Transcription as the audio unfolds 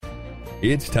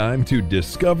It's time to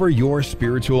discover your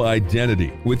spiritual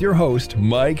identity with your host,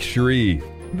 Mike Shreve.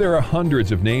 There are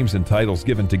hundreds of names and titles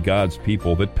given to God's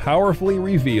people that powerfully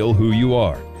reveal who you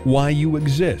are, why you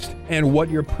exist, and what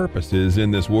your purpose is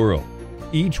in this world.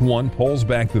 Each one pulls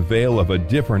back the veil of a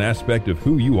different aspect of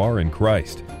who you are in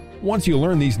Christ. Once you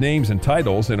learn these names and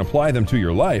titles and apply them to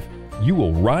your life, you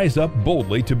will rise up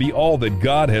boldly to be all that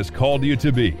God has called you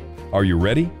to be. Are you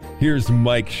ready? Here's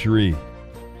Mike Shreve.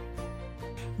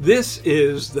 This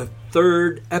is the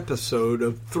third episode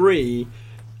of 3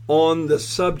 on the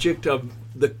subject of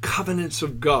the covenants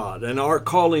of God and our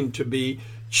calling to be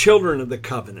children of the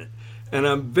covenant. And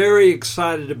I'm very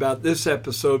excited about this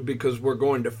episode because we're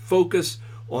going to focus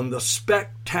on the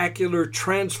spectacular,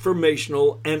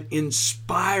 transformational, and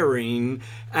inspiring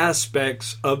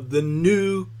aspects of the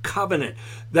new covenant.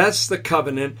 That's the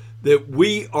covenant that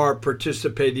we are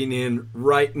participating in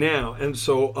right now. And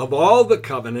so of all the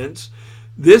covenants,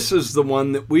 this is the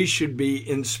one that we should be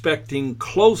inspecting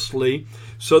closely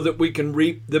so that we can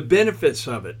reap the benefits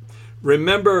of it.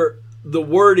 Remember, the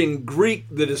word in Greek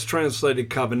that is translated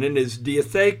covenant is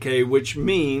diatheke, which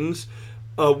means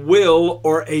a will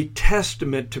or a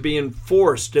testament to be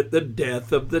enforced at the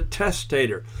death of the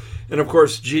testator. And of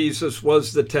course, Jesus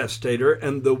was the testator,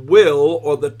 and the will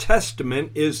or the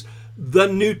testament is the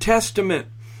New Testament.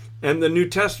 And the New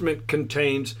Testament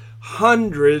contains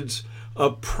hundreds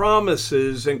of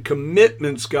promises and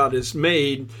commitments God has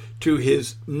made to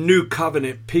his new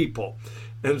covenant people.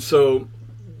 And so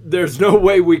there's no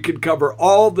way we could cover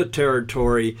all the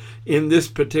territory in this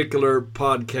particular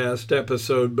podcast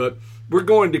episode, but we're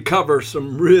going to cover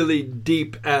some really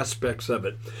deep aspects of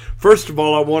it. First of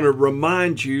all, I want to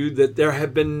remind you that there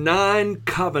have been 9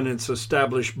 covenants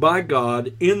established by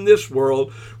God in this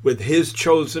world with his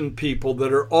chosen people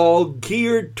that are all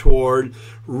geared toward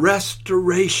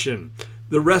restoration.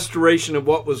 The restoration of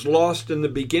what was lost in the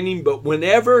beginning, but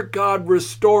whenever God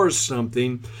restores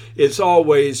something, it's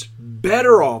always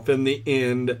better off in the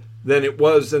end than it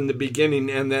was in the beginning,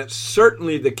 and that's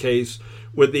certainly the case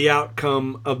with the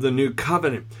outcome of the new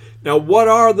covenant. Now, what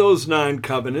are those 9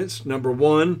 covenants? Number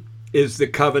 1 is the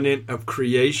covenant of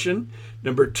creation.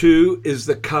 Number 2 is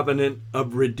the covenant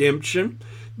of redemption.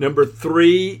 Number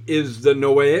 3 is the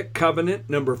Noahic covenant.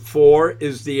 Number 4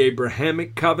 is the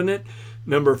Abrahamic covenant.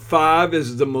 Number 5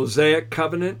 is the Mosaic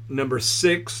covenant. Number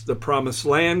 6, the Promised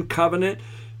Land covenant.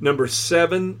 Number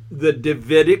 7, the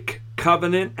Davidic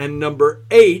covenant. And number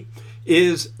 8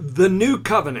 is the New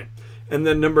Covenant. And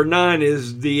then number 9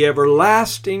 is the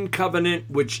everlasting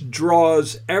covenant, which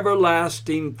draws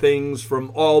everlasting things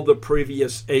from all the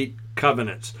previous 8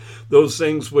 covenants. Those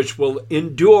things which will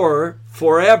endure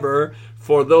forever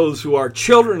for those who are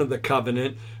children of the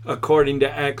covenant, according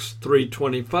to Acts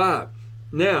 3:25.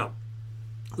 Now,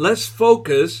 let's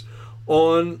focus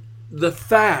on the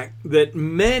fact that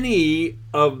many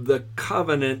of the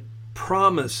covenant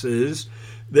promises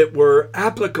that were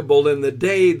applicable in the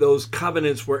day those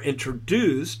covenants were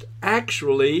introduced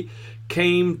actually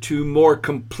came to more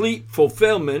complete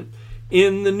fulfillment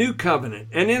in the new covenant.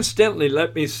 And incidentally,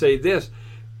 let me say this,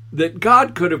 that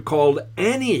God could have called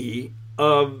any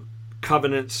of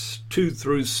covenants 2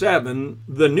 through 7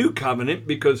 the new covenant,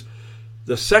 because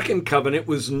the second covenant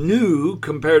was new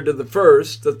compared to the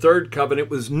first. The third covenant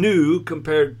was new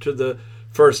compared to the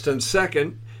first and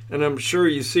second. And I'm sure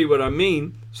you see what I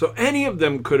mean. So any of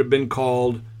them could have been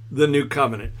called the new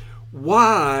covenant.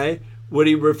 Why would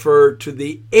he refer to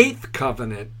the 8th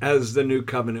covenant as the new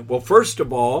covenant? Well, first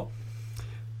of all,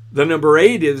 the number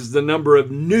 8 is the number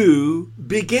of new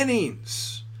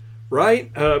beginnings,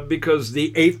 right? Because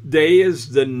the 8th day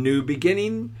is the new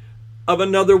beginning of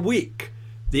another week.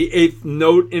 The 8th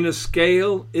note in a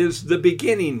scale is the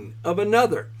beginning of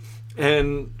another.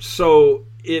 And so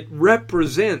it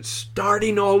represents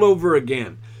starting all over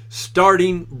again,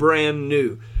 starting brand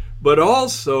new. But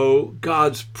also,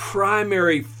 God's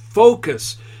primary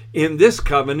focus in this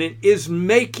covenant is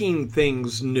making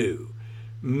things new,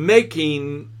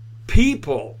 making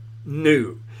people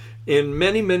new in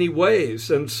many, many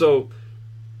ways. And so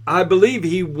I believe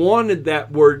he wanted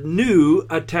that word new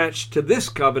attached to this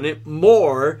covenant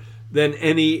more than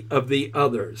any of the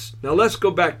others. Now let's go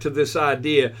back to this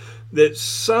idea that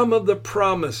some of the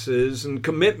promises and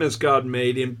commitments God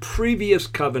made in previous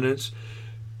covenants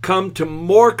come to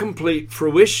more complete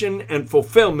fruition and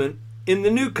fulfillment in the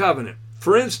new covenant.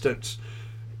 For instance,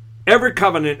 every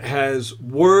covenant has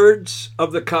words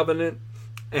of the covenant,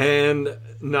 and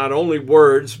not only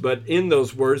words, but in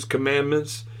those words,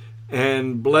 commandments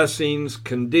and blessings,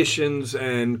 conditions,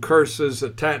 and curses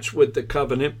attached with the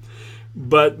covenant.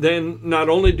 But then not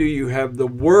only do you have the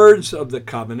words of the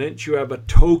covenant, you have a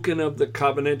token of the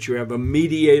covenant, you have a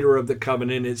mediator of the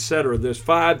covenant, etc. There's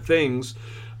 5 things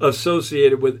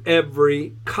associated with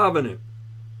every covenant.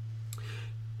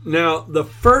 Now, the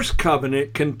first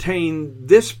covenant contained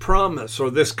this promise or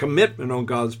this commitment on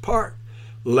God's part.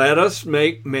 Let us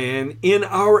make man in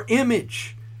our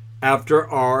image, after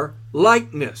our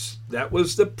likeness. That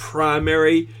was the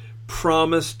primary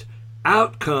promised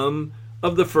outcome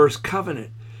of the first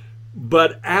covenant.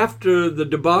 But after the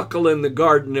debacle in the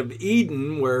Garden of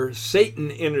Eden, where Satan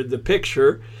entered the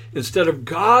picture, instead of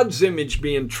God's image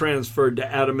being transferred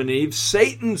to Adam and Eve,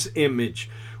 Satan's image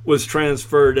was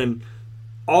transferred. And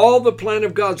all the plan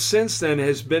of God since then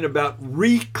has been about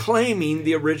reclaiming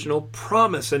the original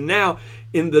promise. And now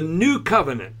in the new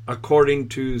covenant, according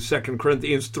to 2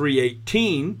 Corinthians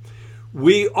 3:18,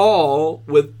 we all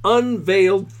with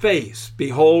unveiled face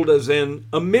behold as in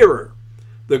a mirror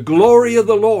the glory of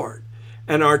the Lord,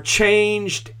 and are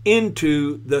changed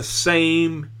into the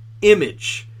same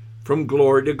image from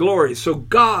glory to glory. So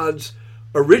God's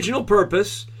original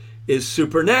purpose is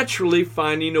supernaturally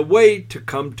finding a way to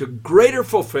come to greater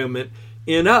fulfillment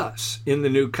in us in the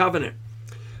new covenant.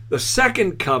 The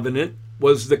second covenant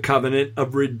was the covenant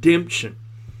of redemption.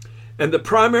 And the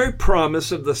primary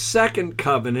promise of the second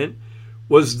covenant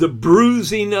was the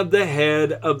bruising of the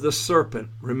head of the serpent.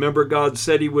 Remember, God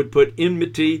said he would put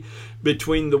enmity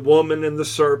between the woman and the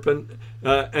serpent,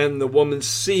 and the woman's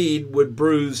seed would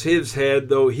bruise his head,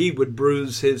 though he would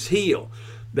bruise his heel.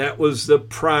 That was the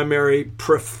primary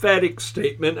prophetic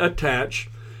statement attached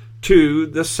to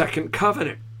the second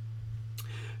covenant.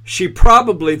 She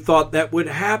probably thought that would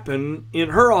happen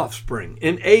in her offspring,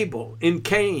 in Abel, in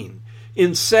Cain,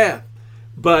 in Seth,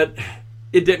 but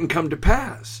it didn't come to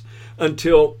pass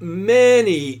until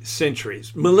many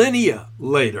centuries, millennia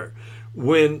later,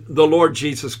 when the Lord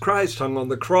Jesus Christ hung on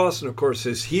the cross. And of course,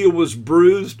 his heel was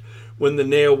bruised when the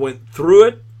nail went through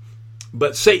it,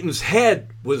 but Satan's head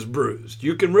was bruised.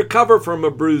 You can recover from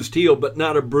a bruised heel, but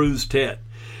not a bruised head.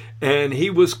 And he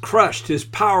was crushed. His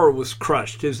power was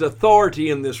crushed. His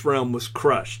authority in this realm was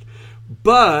crushed.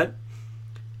 But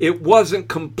it wasn't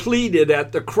completed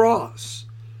at the cross.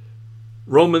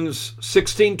 Romans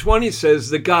 16:20 says,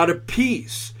 the God of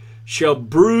peace shall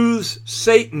bruise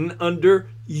Satan under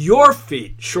your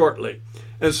feet shortly.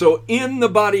 And so in the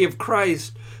body of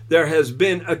Christ, there has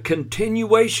been a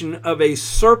continuation of a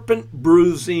serpent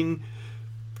bruising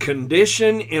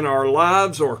condition in our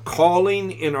lives, or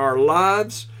calling in our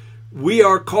lives. We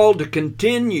are called to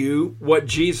continue what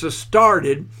Jesus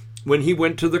started when he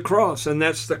went to the cross, and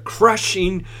that's the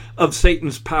crushing of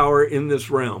Satan's power in this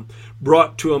realm,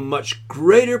 brought to a much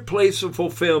greater place of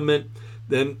fulfillment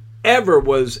than ever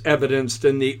was evidenced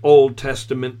in the Old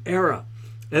Testament era.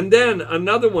 And then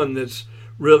another one that's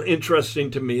real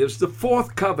interesting to me is the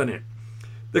fourth covenant,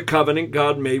 the covenant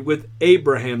God made with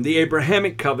Abraham. The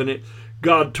Abrahamic covenant,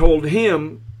 God told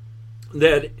him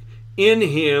that in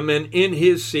him and in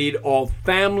his seed all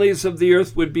families of the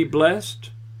earth would be blessed,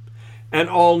 and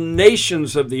all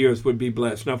nations of the earth would be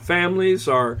blessed. Now, families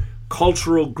are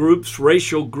cultural groups,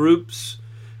 racial groups,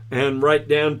 and right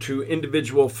down to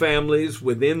individual families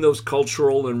within those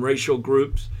cultural and racial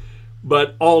groups.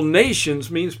 But all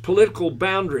nations means political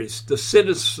boundaries, the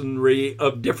citizenry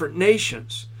of different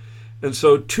nations. And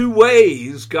so 2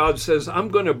 ways God says, I'm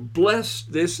going to bless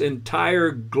this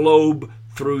entire globe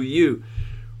through you.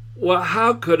 Well,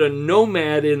 how could a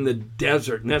nomad in the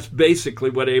desert, and that's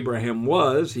basically what Abraham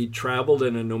was, he traveled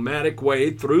in a nomadic way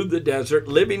through the desert,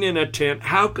 living in a tent,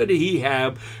 how could he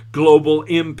have global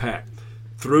impact?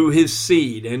 Through his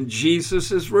seed, and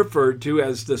Jesus is referred to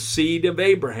as the seed of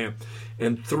Abraham.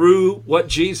 And through what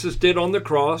Jesus did on the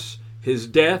cross, his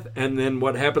death, and then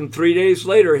what happened 3 days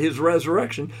later, his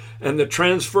resurrection, and the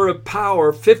transfer of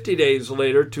power 50 days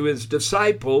later to his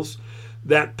disciples,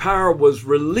 that power was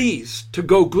released to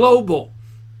go global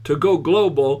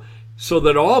so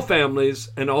that all families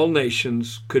and all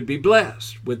nations could be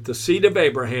blessed with the seed of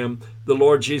Abraham, the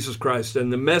Lord Jesus Christ,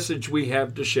 and the message we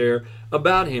have to share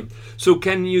about him. So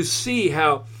can you see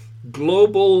how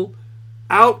global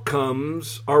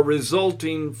outcomes are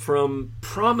resulting from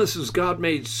promises God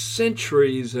made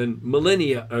centuries and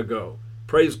millennia ago?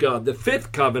 Praise God. The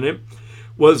fifth covenant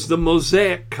was the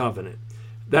Mosaic covenant.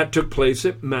 That took place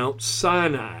at Mount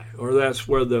Sinai, or that's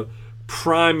where the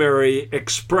primary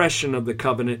expression of the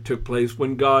covenant took place,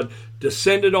 when God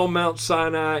descended on Mount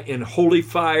Sinai in holy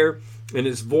fire, and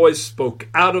his voice spoke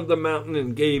out of the mountain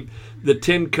and gave the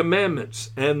 10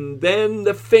 commandments. And then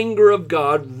the finger of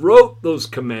God wrote those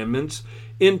commandments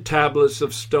in tablets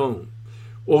of stone.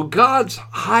 Well, God's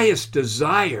highest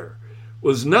desire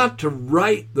was not to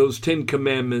write those 10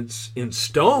 commandments in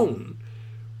stone,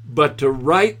 but to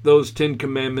write those 10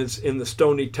 commandments in the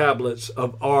stony tablets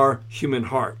of our human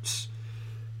hearts.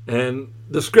 And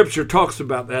the scripture talks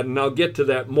about that, and I'll get to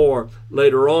that more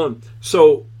later on.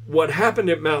 So what happened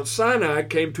at Mount Sinai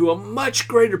came to a much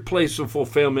greater place of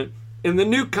fulfillment in the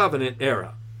New Covenant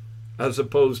era, as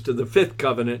opposed to the fifth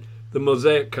covenant, the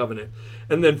Mosaic covenant.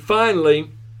 And then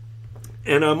finally,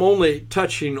 and I'm only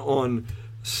touching on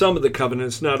some of the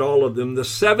covenants, not all of them, the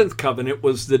seventh covenant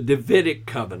was the Davidic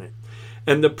covenant.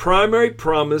 And the primary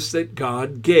promise that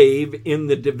God gave in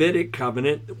the Davidic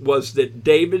covenant was that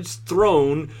David's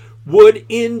throne would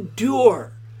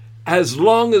endure as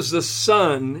long as the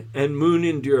sun and moon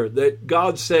endure, that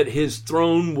God said his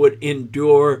throne would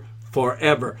endure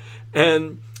forever.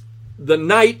 And the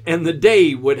night and the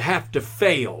day would have to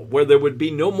fail, where there would be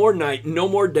no more night, no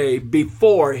more day,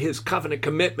 before his covenant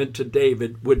commitment to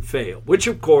David would fail, which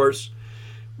of course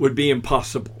would be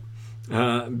impossible,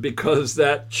 because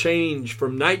that change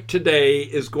from night to day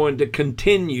is going to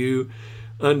continue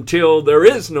until there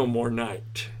is no more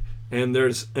night and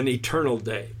there's an eternal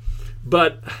day.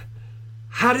 But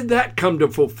how did that come to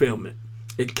fulfillment?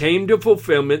 It came to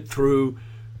fulfillment through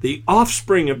the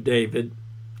offspring of David,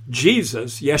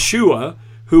 Jesus, Yeshua,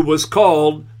 who was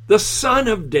called the Son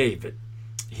of David.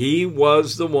 He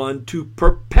was the one to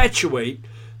perpetuate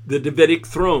the Davidic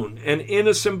throne. And in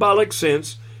a symbolic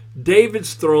sense,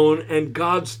 David's throne and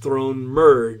God's throne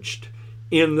merged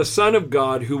in the Son of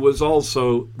God, who was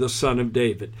also the Son of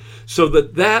David, so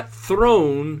that that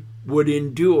throne would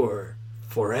endure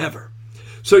forever.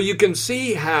 So you can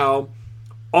see how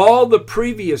all the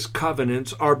previous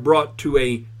covenants are brought to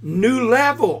a new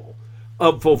level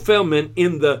of fulfillment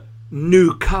in the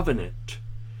new covenant.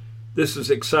 This is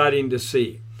exciting to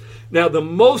see. Now, the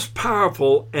most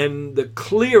powerful and the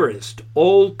clearest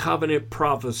Old Covenant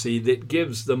prophecy that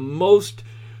gives the most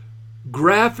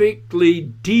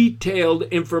graphically detailed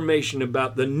information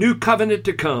about the new covenant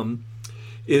to come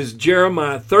is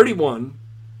Jeremiah 31,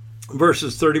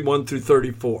 verses 31 through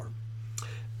 34.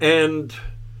 And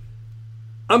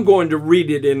I'm going to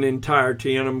read it in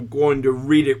entirety, and I'm going to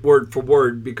read it word for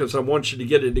word because I want you to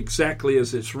get it exactly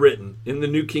as it's written in the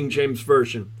New King James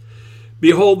Version.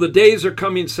 Behold, the days are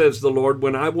coming, says the Lord,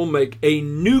 when I will make a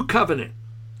new covenant.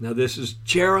 Now this is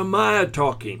Jeremiah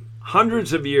talking,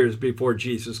 hundreds of years before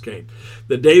Jesus came.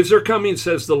 The days are coming,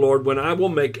 says the Lord, when I will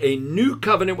make a new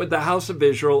covenant with the house of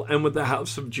Israel and with the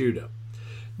house of Judah.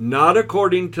 Not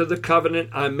according to the covenant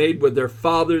I made with their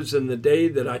fathers in the day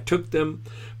that I took them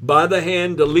by the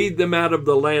hand to lead them out of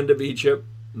the land of Egypt,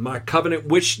 my covenant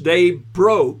which they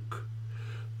broke,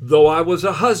 though I was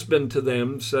a husband to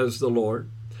them, says the Lord.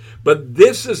 But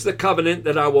this is the covenant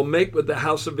that I will make with the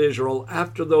house of Israel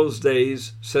after those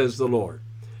days, says the Lord.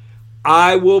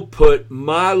 I will put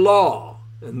my law,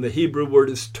 and the Hebrew word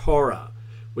is Torah,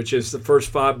 which is the first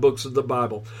 5 books of the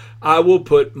Bible. I will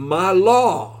put my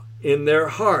law in their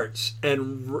hearts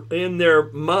and in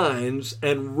their minds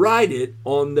and write it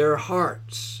on their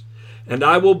hearts. And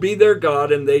I will be their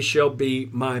God, and they shall be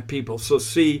my people. So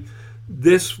see,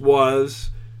 this was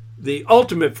the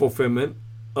ultimate fulfillment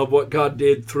of what God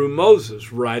did through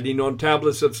Moses, writing on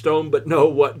tablets of stone. But no,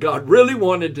 what God really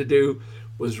wanted to do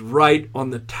was write on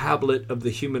the tablet of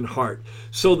the human heart,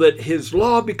 so that his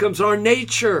law becomes our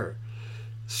nature,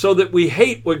 so that we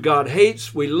hate what God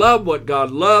hates, we love what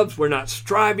God loves. We're not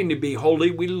striving to be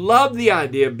holy. We love the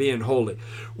idea of being holy.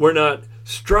 We're not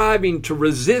striving to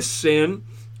resist sin.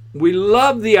 We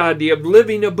love the idea of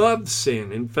living above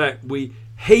sin. In fact, we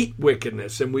hate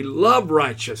wickedness and we love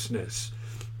righteousness,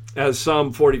 as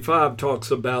Psalm 45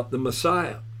 talks about the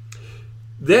Messiah.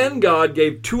 Then God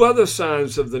gave 2 other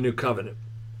signs of the new covenant.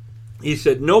 He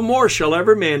said, no more shall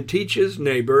every man teach his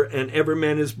neighbor and every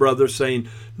man his brother, saying,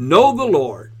 know the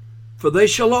Lord, for they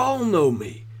shall all know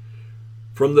me,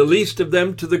 from the least of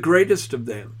them to the greatest of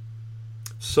them.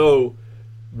 So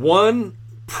one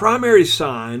primary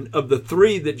sign of the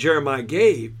 3 that Jeremiah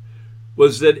gave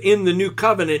was that in the new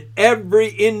covenant, every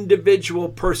individual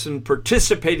person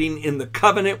participating in the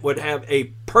covenant would have a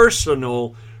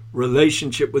personal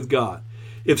relationship with God.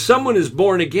 If someone is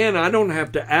born again, I don't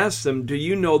have to ask them, do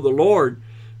you know the Lord?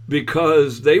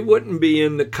 Because they wouldn't be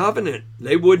in the covenant.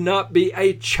 They would not be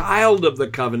a child of the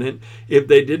covenant if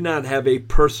they did not have a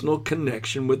personal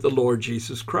connection with the Lord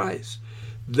Jesus Christ.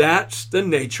 That's the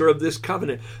nature of this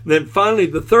covenant. And then finally,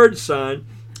 the 3rd sign,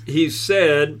 he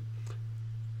said,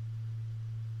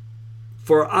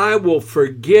 for I will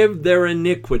forgive their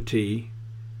iniquity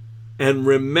and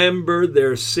remember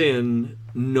their sin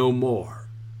no more.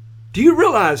 Do you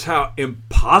realize how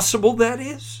impossible that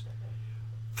is?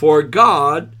 For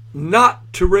God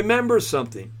not to remember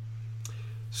something.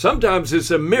 Sometimes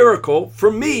it's a miracle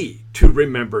for me to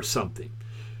remember something.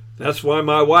 That's why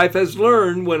my wife has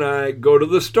learned when I go to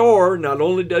the store, not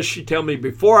only does she tell me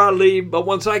before I leave, but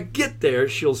once I get there,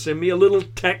 she'll send me a little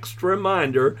text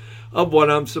reminder of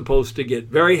what I'm supposed to get.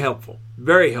 Very helpful,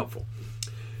 very helpful.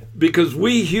 Because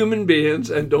we human beings,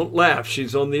 and don't laugh,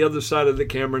 she's on the other side of the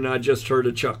camera and I just heard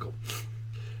a chuckle.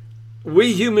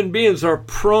 We human beings are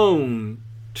prone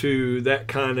to that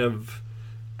kind of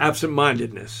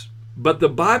absent-mindedness. But the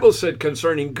Bible said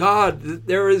concerning God that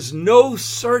there is no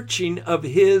searching of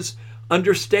his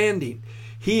understanding.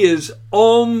 He is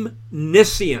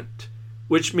omniscient,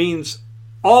 which means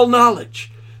all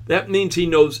knowledge. That means he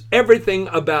knows everything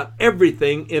about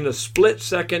everything in a split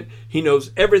second. He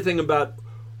knows everything about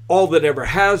all that ever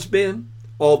has been,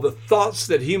 all the thoughts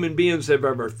that human beings have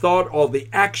ever thought, all the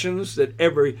actions that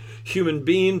every human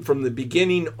being from the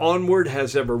beginning onward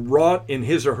has ever wrought in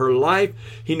his or her life.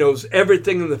 He knows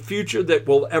everything in the future that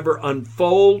will ever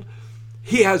unfold.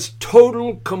 He has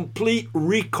total, complete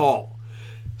recall.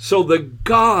 So the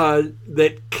God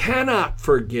that cannot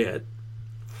forget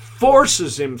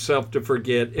forces himself to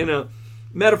forget in a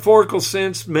metaphorical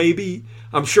sense, maybe.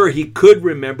 I'm sure he could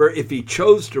remember if he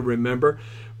chose to remember,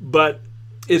 but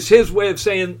it's his way of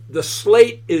saying the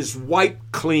slate is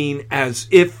wiped clean as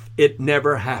if it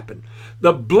never happened.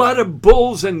 The blood of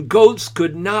bulls and goats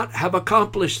could not have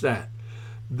accomplished that.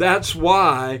 That's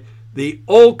why the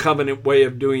Old Covenant way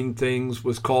of doing things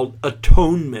was called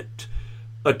atonement.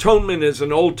 Atonement is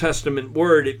an Old Testament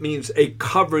word. It means a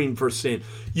covering for sin.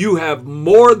 You have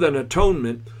more than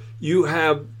atonement. You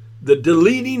have the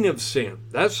deleting of sin.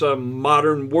 That's a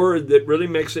modern word that really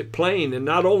makes it plain. And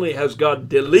not only has God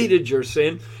deleted your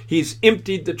sin, he's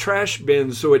emptied the trash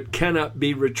bin so it cannot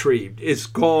be retrieved. It's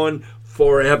gone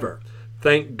forever.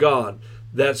 Thank God.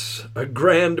 That's a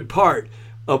grand part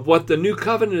of what the new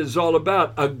covenant is all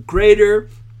about. A greater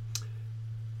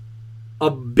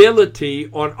ability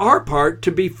on our part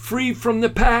to be free from the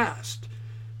past.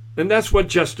 And that's what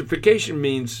justification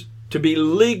means. To be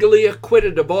legally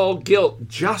acquitted of all guilt,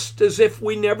 just as if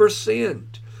we never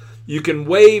sinned. You can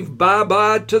wave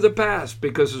bye-bye to the past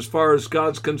because as far as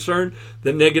God's concerned,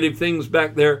 the negative things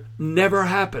back there never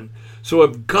happened. So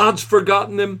if God's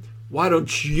forgotten them, why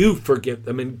don't you forget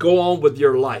them and go on with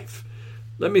your life?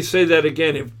 Let me say that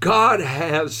again. If God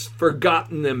has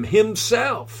forgotten them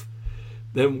himself,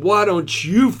 then why don't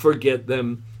you forget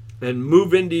them and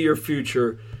move into your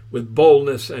future with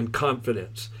boldness and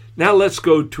confidence? Now let's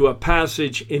go to a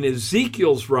passage in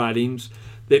Ezekiel's writings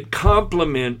that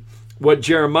complement what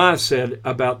Jeremiah said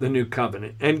about the new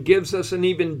covenant and gives us an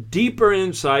even deeper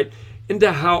insight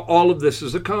into how all of this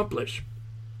is accomplished.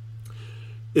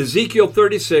 Ezekiel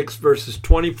 36, verses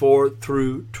 24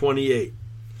 through 28.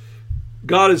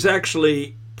 God is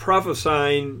actually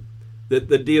prophesying that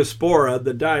the diaspora,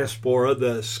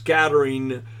 the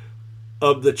scattering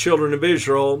of the children of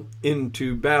Israel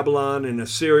into Babylon and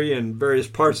Assyria and various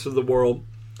parts of the world,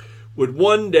 would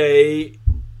one day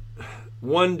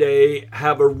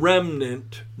have a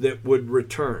remnant that would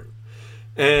return.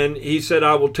 And he said,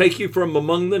 I will take you from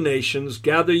among the nations,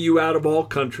 gather you out of all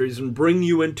countries, and bring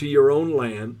you into your own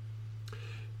land.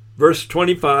 Verse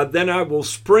 25, then I will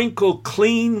sprinkle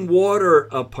clean water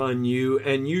upon you,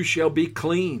 and you shall be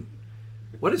clean.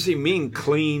 What does he mean,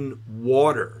 clean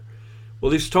water?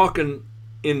 Well, he's talking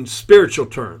in spiritual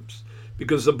terms,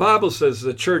 because the Bible says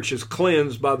the church is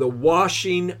cleansed by the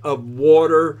washing of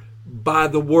water by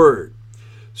the word.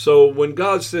 So when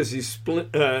God says he's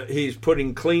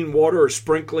putting clean water or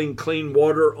sprinkling clean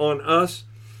water on us,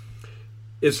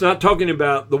 it's not talking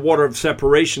about the water of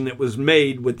separation that was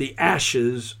made with the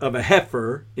ashes of a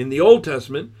heifer in the Old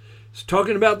Testament. It's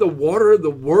talking about the water of the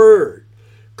word,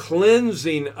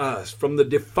 cleansing us from the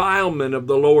defilement of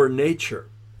the lower nature.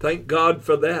 Thank God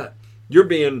for that. You're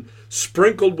being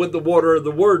sprinkled with the water of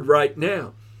the word right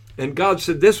now. And God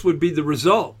said this would be the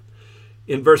result.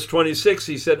 In verse 26,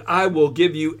 he said, I will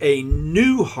give you a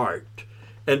new heart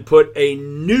and put a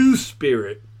new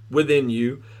spirit within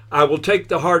you. I will take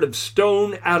the heart of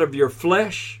stone out of your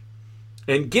flesh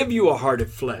and give you a heart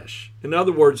of flesh. In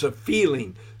other words, a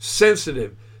feeling,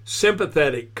 sensitive,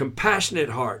 sympathetic, compassionate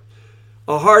heart.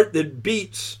 A heart that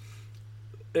beats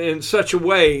in such a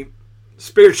way,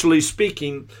 spiritually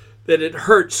speaking, that it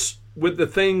hurts with the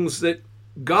things that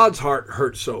God's heart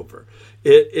hurts over.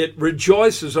 It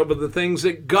rejoices over the things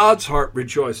that God's heart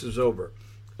rejoices over.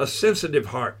 A sensitive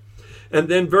heart. And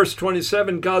then verse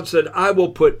 27, God said, I will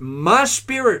put my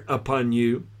spirit upon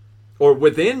you, or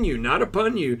within you, not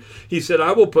upon you. He said,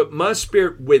 I will put my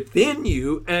spirit within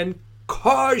you and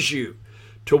cause you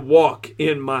to walk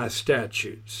in my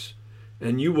statutes.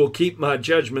 and you will keep my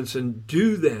judgments and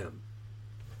do them.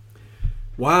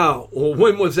 Wow. Well,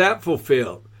 when was that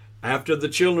fulfilled? After the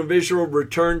children of Israel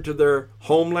returned to their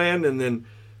homeland, and then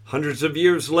hundreds of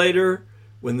years later,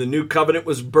 when the new covenant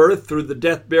was birthed through the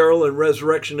death, burial, and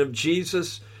resurrection of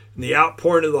Jesus, and the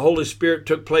outpouring of the Holy Spirit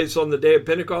took place on the day of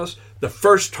Pentecost, the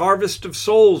first harvest of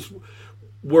souls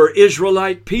were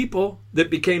Israelite people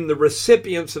that became the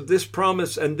recipients of this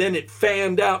promise, and then it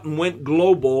fanned out and went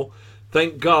global.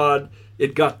 Thank God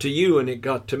it got to you and it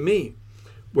got to me,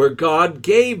 where God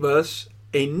gave us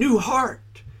a new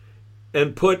heart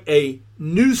and put a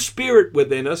new spirit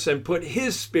within us and put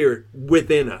his spirit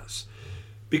within us.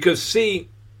 Because see,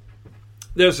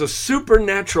 there's a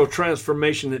supernatural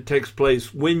transformation that takes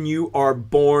place when you are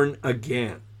born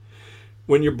again.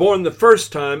 When you're born the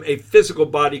first time, a physical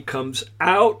body comes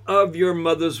out of your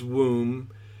mother's womb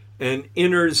and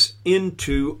enters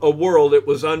into a world it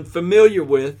was unfamiliar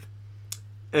with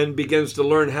and begins to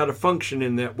learn how to function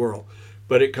in that world.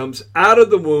 But it comes out of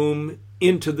the womb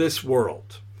into this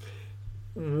world.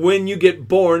 When you get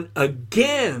born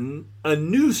again, a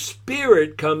new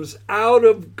spirit comes out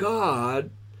of God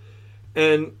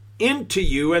and into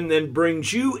you, and then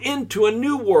brings you into a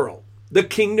new world, the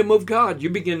kingdom of God. You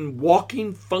begin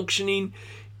walking, functioning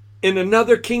in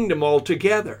another kingdom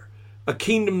altogether, a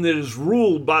kingdom that is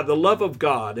ruled by the love of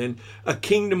God, and a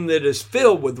kingdom that is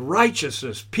filled with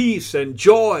righteousness, peace, and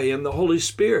joy in the Holy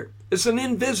Spirit. It's an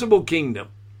invisible kingdom.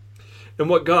 And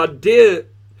what God did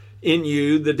in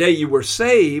you the day you were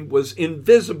saved was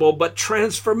invisible but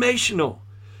transformational,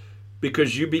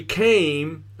 because you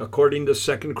became, according to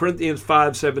 2 Corinthians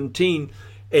 5:17,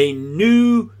 a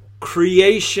new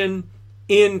creation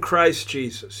in Christ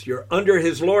Jesus. You're under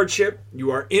his lordship.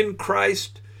 You are in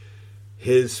Christ.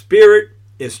 His Spirit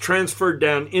is transferred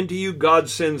down into you. God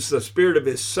sends the Spirit of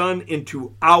his Son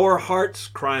into our hearts,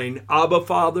 crying, Abba,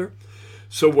 Father.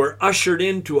 So we're ushered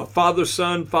into a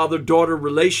father-son, father-daughter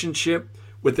relationship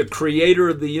with the creator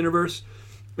of the universe.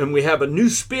 And we have a new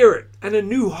spirit and a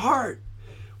new heart.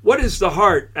 What is the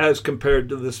heart as compared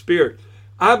to the spirit?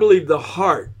 I believe the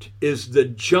heart is the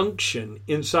junction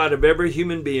inside of every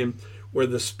human being where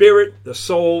the spirit, the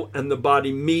soul, and the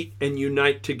body meet and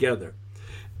unite together.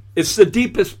 It's the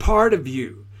deepest part of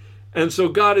you. And so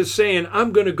God is saying,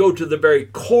 I'm going to go to the very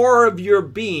core of your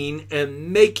being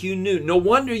and make you new. No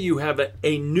wonder you have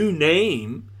a new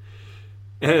name,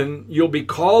 and you'll be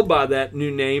called by that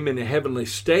new name in a heavenly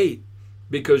state,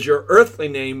 because your earthly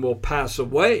name will pass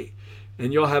away.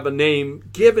 And you'll have a name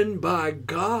given by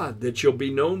God that you'll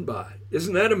be known by.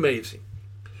 Isn't that amazing?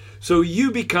 So you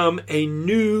become a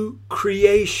new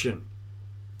creation.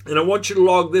 And I want you to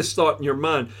log this thought in your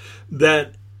mind,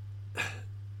 that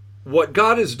what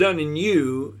God has done in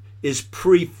you is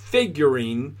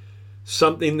prefiguring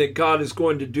something that God is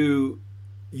going to do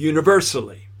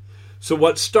universally. So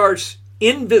what starts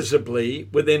invisibly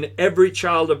within every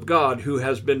child of God who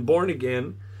has been born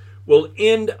again will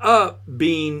end up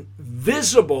being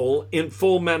visible in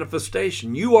full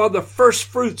manifestation. You are the first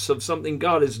fruits of something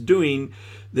God is doing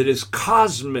that is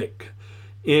cosmic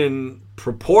in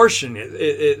proportion.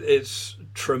 It's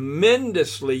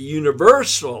tremendously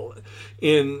universal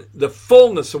in the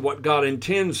fullness of what God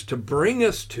intends to bring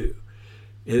us to.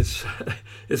 It's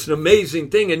an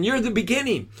amazing thing, and you're the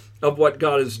beginning of what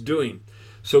God is doing.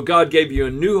 So God gave you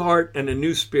a new heart and a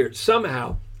new spirit.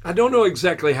 Somehow, I don't know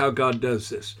exactly how God does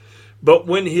this, but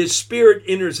when his Spirit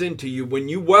enters into you, when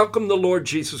you welcome the Lord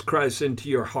Jesus Christ into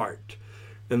your heart,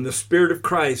 and the Spirit of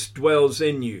Christ dwells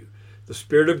in you, the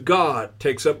Spirit of God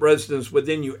takes up residence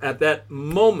within you, at that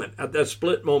moment, at that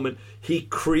split moment, he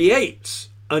creates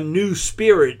a new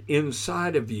spirit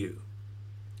inside of you.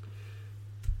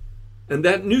 And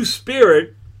that new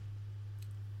spirit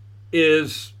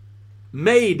is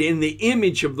made in the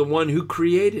image of the one who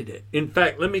created it. In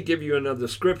fact, let me give you another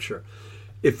scripture.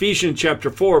 Ephesians chapter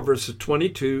 4, verses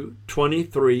 22,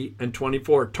 23, and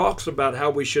 24 talks about how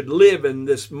we should live in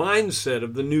this mindset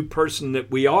of the new person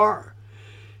that we are.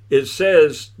 It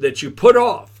says that you put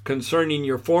off, concerning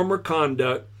your former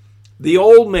conduct, the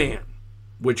old man,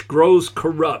 which grows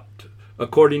corrupt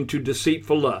according to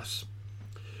deceitful lusts.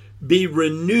 Be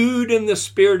renewed in the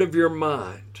spirit of your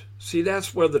mind. See,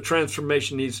 that's where the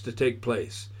transformation needs to take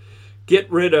place.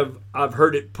 Get rid of, I've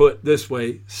heard it put this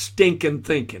way, stinking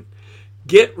thinking.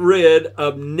 Get rid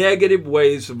of negative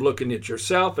ways of looking at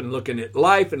yourself and looking at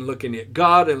life and looking at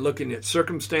God and looking at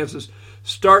circumstances.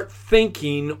 Start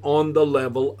thinking on the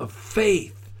level of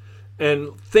faith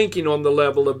and thinking on the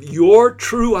level of your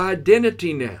true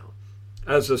identity now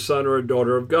as a son or a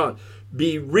daughter of God.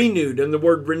 Be renewed, and the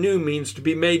word renew means to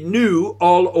be made new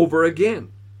all over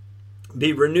again.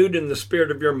 Be renewed in the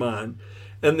spirit of your mind,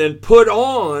 and then put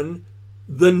on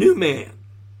the new man.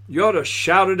 You ought to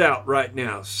shout it out right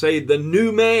now. Say the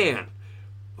new man.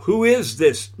 Who is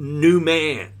this new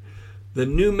man? The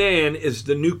new man is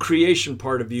the new creation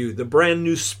part of you, the brand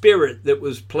new spirit that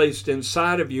was placed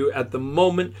inside of you at the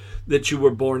moment that you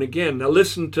were born again. Now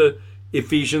listen to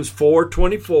Ephesians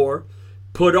 4:24.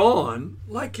 Put on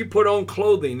like you put on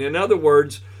clothing. In other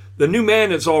words, the new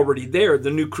man is already there. The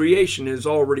new creation is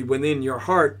already within your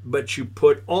heart, but you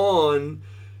put on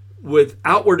with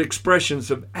outward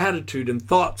expressions of attitude and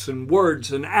thoughts and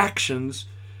words and actions,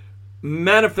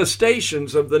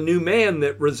 manifestations of the new man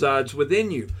that resides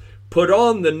within you. Put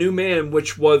on the new man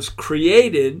which was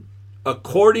created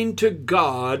according to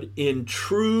God in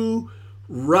true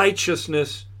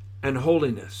righteousness and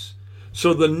holiness.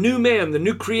 So the new man, the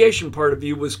new creation part of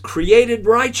you was created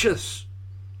righteous,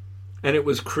 and it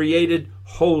was created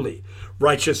holy.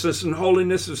 Righteousness and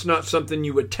holiness is not something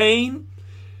you attain.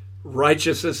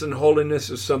 Righteousness and holiness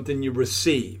is something you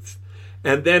receive.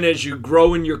 And then as you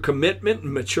grow in your commitment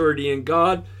and maturity in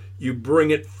God, you bring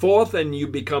it forth and you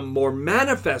become more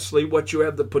manifestly what you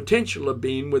have the potential of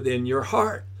being within your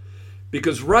heart.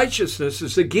 Because righteousness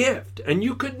is a gift, and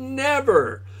you could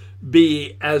never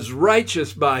be as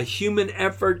righteous by human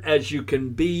effort as you can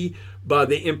be by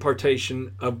the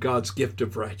impartation of God's gift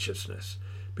of righteousness.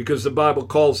 Because the Bible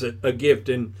calls it a gift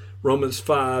in Romans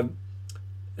 5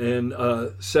 and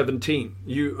 17.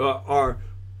 You are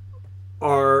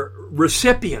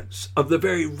recipients of the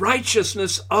very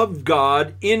righteousness of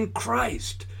God in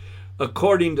Christ.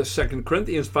 According to 2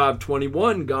 Corinthians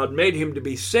 5:21, God made him to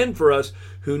be sin for us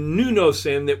who knew no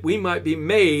sin, that we might be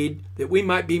made,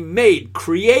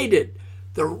 created,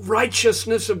 the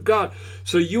righteousness of God.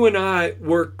 So you and I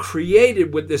were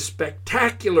created with this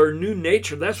spectacular new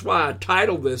nature. That's why I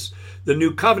titled this, The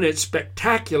New Covenant,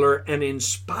 Spectacular and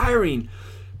Inspiring,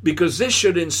 because this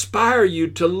should inspire you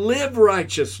to live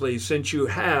righteously since you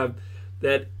have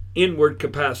that inward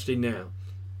capacity now.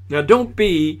 Now, don't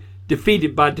be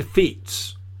defeated by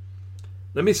defeats.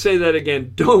 Let me say that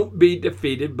again. Don't be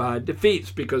defeated by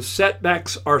defeats, because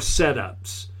setbacks are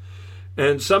setups.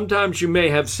 And sometimes you may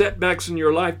have setbacks in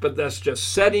your life, but that's just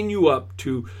setting you up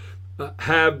to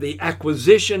have the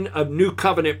acquisition of new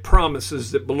covenant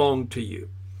promises that belong to you.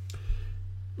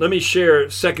 Let me share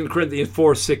 2 Corinthians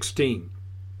 4:16.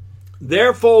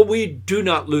 Therefore we do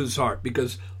not lose heart,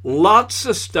 because lots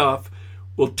of stuff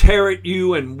will tear at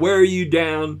you and wear you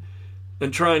down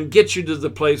and try and get you to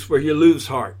the place where you lose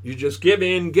heart. You just give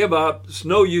in, give up. It's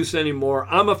no use anymore.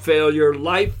 I'm a failure.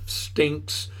 Life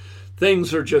stinks.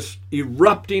 Things are just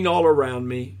erupting all around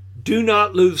me. Do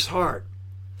not lose heart.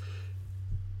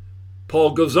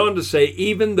 Paul goes on to say,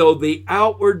 even though the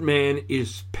outward man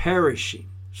is perishing.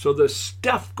 So there's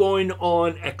stuff going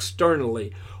on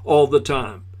externally all the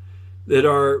time that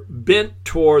are bent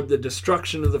toward the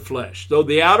destruction of the flesh. Though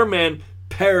the outer man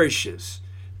perishes,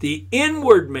 the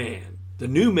inward man, the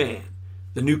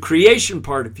new creation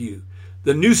part of you,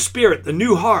 the new spirit, the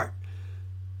new heart,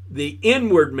 the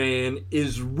inward man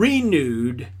is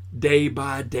renewed day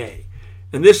by day.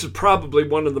 And this is probably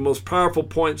one of the most powerful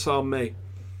points I'll make.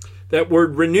 That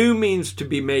word renew means to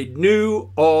be made new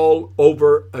all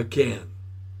over again.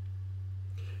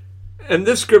 And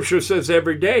this scripture says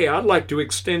every day. I'd like to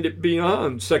extend it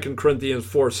beyond 2 Corinthians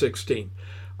 4:16.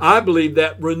 I believe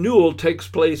that renewal takes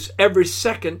place every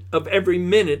second of every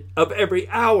minute of every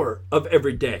hour of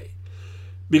every day.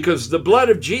 Because the blood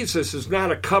of Jesus is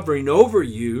not a covering over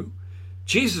you.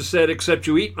 Jesus said, except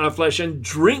you eat my flesh and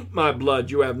drink my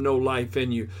blood, you have no life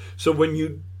in you. So when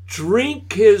you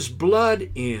drink his blood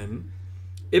in,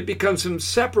 it becomes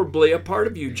inseparably a part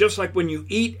of you. Just like when you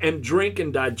eat and drink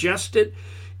and digest it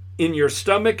in your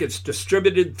stomach, it's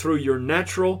distributed through your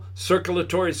natural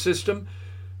circulatory system.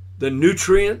 The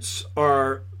nutrients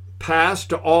are passed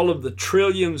to all of the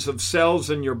trillions of cells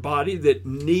in your body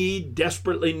that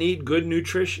desperately need good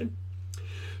nutrition.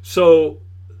 So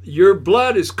your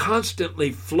blood is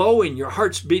constantly flowing. Your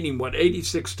heart's beating,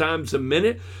 86 times a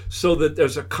minute, so that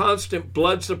there's a constant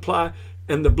blood supply.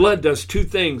 And the blood does two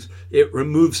things. It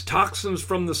removes toxins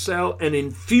from the cell and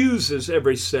infuses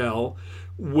every cell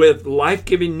with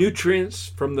life-giving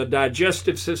nutrients from the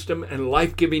digestive system and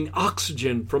life-giving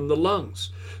oxygen from the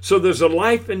lungs. So there's a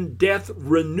life and death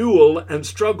renewal and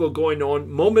struggle going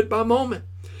on moment by moment.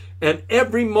 And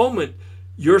every moment,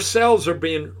 your cells are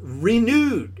being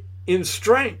renewed in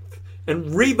strength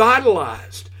and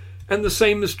revitalized. And the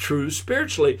same is true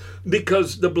spiritually,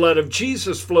 because the blood of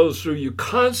Jesus flows through you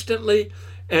constantly.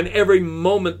 And every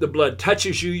moment the blood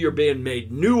touches you, you're being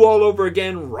made new all over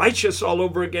again, righteous all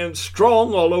over again,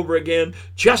 strong all over again,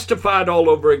 justified all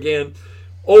over again.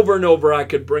 over and over, I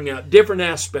could bring out different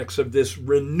aspects of this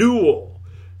renewal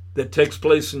that takes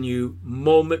place in you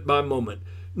moment by moment.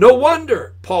 No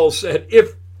wonder, Paul said,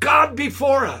 if God be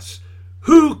for us,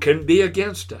 who can be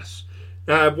against us?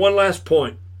 Now, I have one last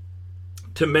point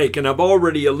to make, and I've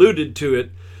already alluded to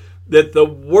it, that the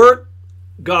work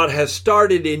God has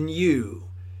started in you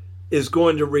is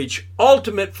going to reach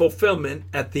ultimate fulfillment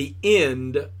at the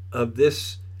end of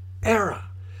this era.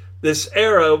 This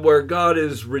era where God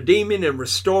is redeeming and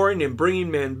restoring and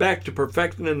bringing man back to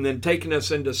perfection and then taking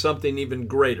us into something even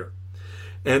greater.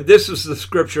 And this is the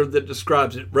scripture that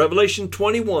describes it. Revelation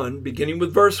 21, beginning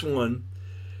with verse 1.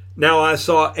 Now I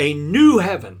saw a new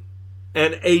heaven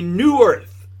and a new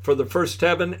earth, for the first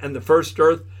heaven and the first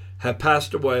earth have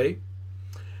passed away,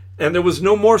 and there was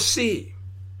no more sea.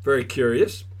 Very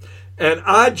curious. And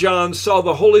I, John, saw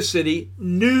the holy city,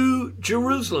 New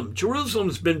Jerusalem.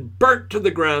 Jerusalem's been burnt to the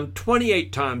ground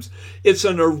 28 times. It's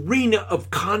an arena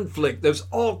of conflict. There's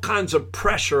all kinds of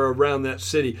pressure around that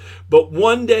city. But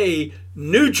one day,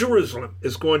 New Jerusalem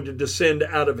is going to descend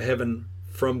out of heaven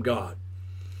from God,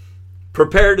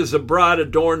 prepared as a bride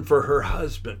adorned for her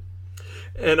husband.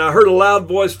 And I heard a loud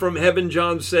voice from heaven,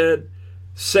 John said,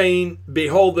 saying,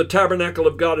 behold, the tabernacle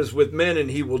of God is with men, and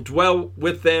he will dwell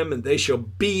with them, and they shall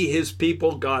be his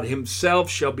people. God himself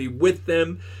shall be with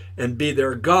them and be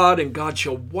their God, and God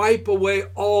shall wipe away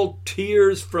all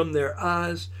tears from their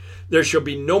eyes. There shall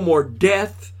be no more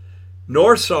death,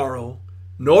 nor sorrow,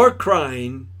 nor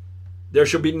crying. There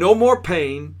shall be no more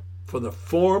pain, for the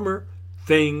former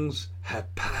things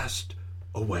have passed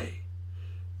away.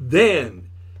 Then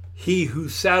he who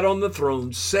sat on the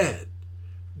throne said,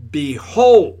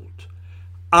 behold,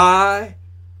 I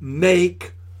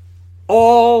make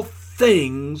all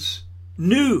things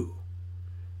new.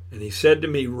 And he said to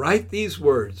me, write these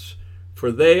words,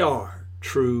 for they are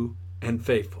true and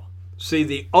faithful. See,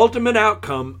 the ultimate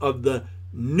outcome of the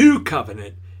new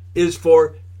covenant is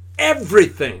for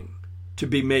everything to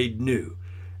be made new.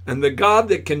 And the God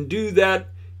that can do that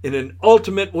in an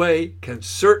ultimate way can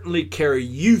certainly carry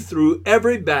you through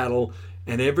every battle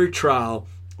and every trial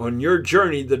on your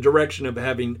journey, the direction of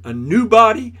having a new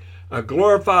body, a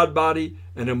glorified body,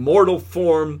 an immortal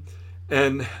form,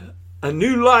 and a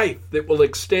new life that will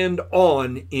extend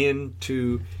on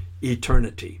into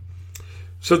eternity.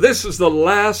 So this is the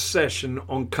last session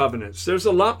on covenants. There's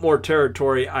a lot more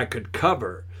territory I could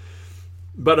cover,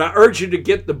 but I urge you to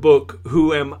get the book,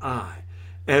 Who Am I?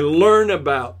 And learn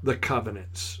about the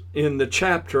covenants in the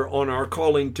chapter on our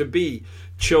calling to be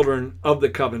children of the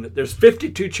covenant. There's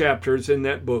 52 chapters in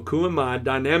that book, Who Am I?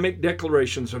 Dynamic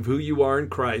declarations of who you are in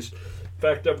Christ. In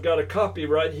fact, I've got a copy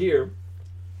right here.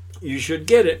 You should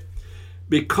get it,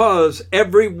 because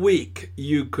every week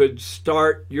you could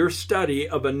start your study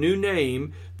of a new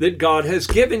name that God has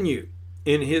given you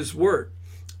in his word,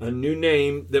 a new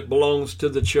name that belongs to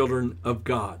the children of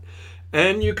God.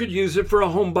 And you could use it for a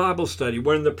home Bible study.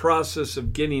 We're in the process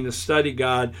of getting a study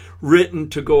guide written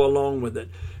to go along with it.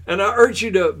 And I urge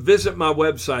you to visit my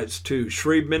websites too,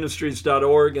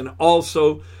 ShreveMinistries.org and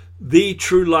also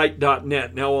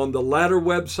thetruelight.net. Now on the latter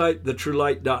website,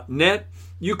 thetruelight.net,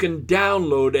 you can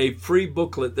download a free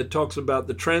booklet that talks about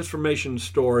the transformation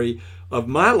story of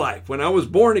my life. When I was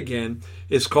born again,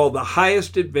 it's called The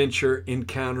Highest Adventure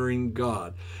Encountering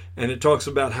God. And it talks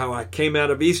about how I came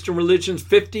out of Eastern religions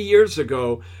 50 years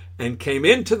ago and came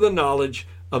into the knowledge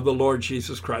of the Lord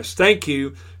Jesus Christ. Thank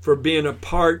you for being a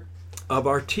part of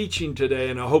our teaching today,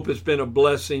 and I hope it's been a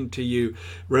blessing to you.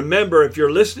 Remember, if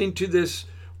you're listening to this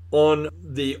on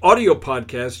the audio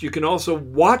podcast, you can also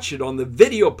watch it on the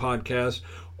video podcast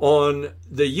on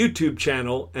the YouTube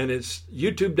channel, and it's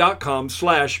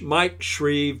youtube.com/Mike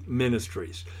Shreve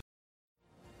Ministries.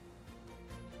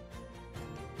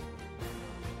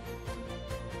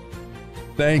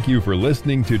 Thank you for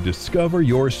listening to Discover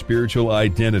Your Spiritual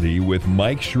Identity with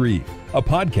Mike Shreve, a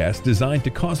podcast designed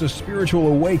to cause a spiritual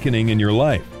awakening in your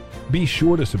life. Be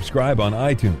sure to subscribe on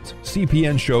iTunes,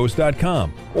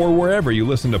 cpnshows.com, or wherever you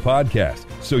listen to podcasts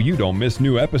so you don't miss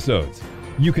new episodes.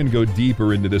 You can go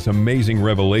deeper into this amazing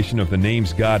revelation of the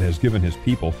names God has given his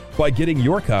people by getting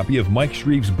your copy of Mike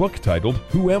Shreve's book titled,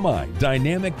 Who Am I?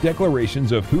 Dynamic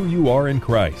Declarations of Who You Are in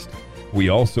Christ. We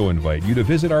also invite you to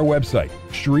visit our website,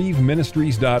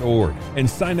 ShreveMinistries.org, and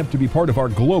sign up to be part of our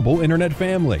global internet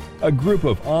family, a group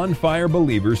of on-fire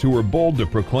believers who are bold to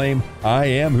proclaim, I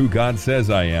am who God says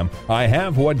I am, I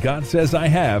have what God says I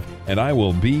have, and I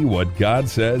will be what God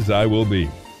says I will be.